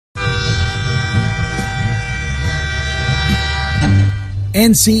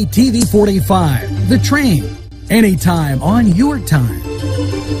NCTV45, The Train, anytime on your time.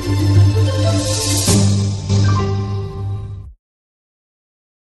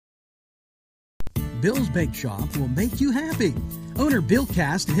 Bill's Bake Shop will make you happy. Owner Bill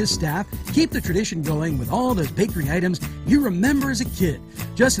Cast and his staff keep the tradition going with all those bakery items you remember as a kid.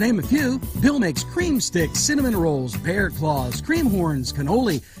 Just to name a few, Bill makes cream sticks, cinnamon rolls, bear claws, cream horns,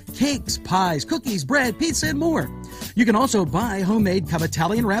 cannoli, cakes, pies, cookies, bread, pizza, and more. You can also buy homemade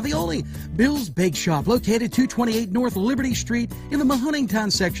cavatelli and ravioli. Bill's Bake Shop, located 228 North Liberty Street in the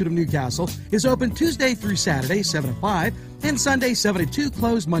Mahoningtown section of Newcastle, is open Tuesday through Saturday, 7 to 5, and Sunday, 7 to 2,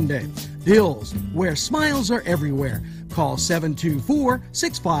 closed Monday. Bill's, where smiles are everywhere. Call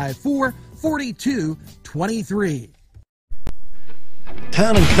 724-654-4223.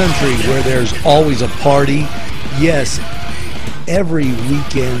 Town and country where there's always a party. Yes, every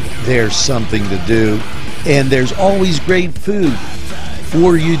weekend there's something to do, and there's always great food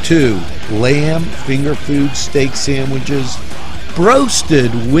for you too. Lamb, finger food, steak sandwiches,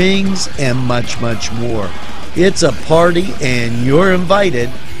 roasted wings, and much, much more. It's a party and you're invited.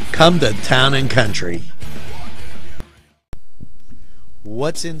 Come to Town and Country.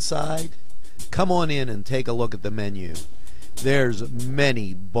 What's inside? Come on in and take a look at the menu. There's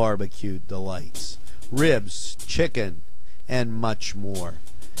many barbecue delights, ribs, chicken, and much more.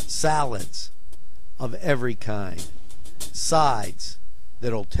 Salads of every kind, sides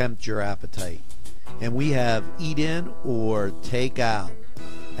that'll tempt your appetite. And we have eat in or take out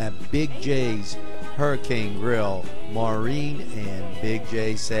at Big J's Hurricane Grill. Maureen and Big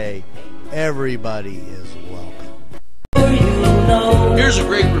J say everybody is welcome. Here's a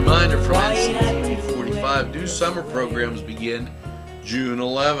great reminder from NCTV45. New summer programs begin June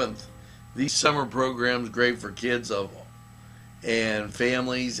 11th. These summer programs great for kids and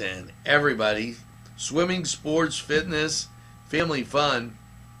families and everybody. Swimming, sports, fitness, family fun.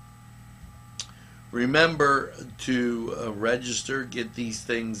 Remember to register, get these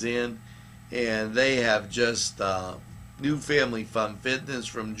things in, and they have just new family fun fitness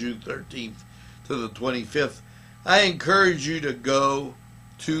from June 13th to the 25th. I encourage you to go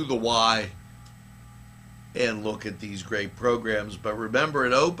to the Y and look at these great programs. But remember,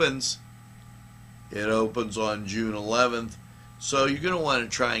 it opens on June 11th, so you're going to want to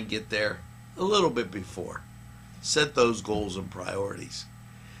try and get there a little bit before. Set those goals and priorities.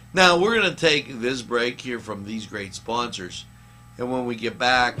 Now, we're going to take this break here from these great sponsors, and when we get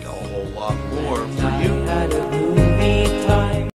back, a whole lot more for you.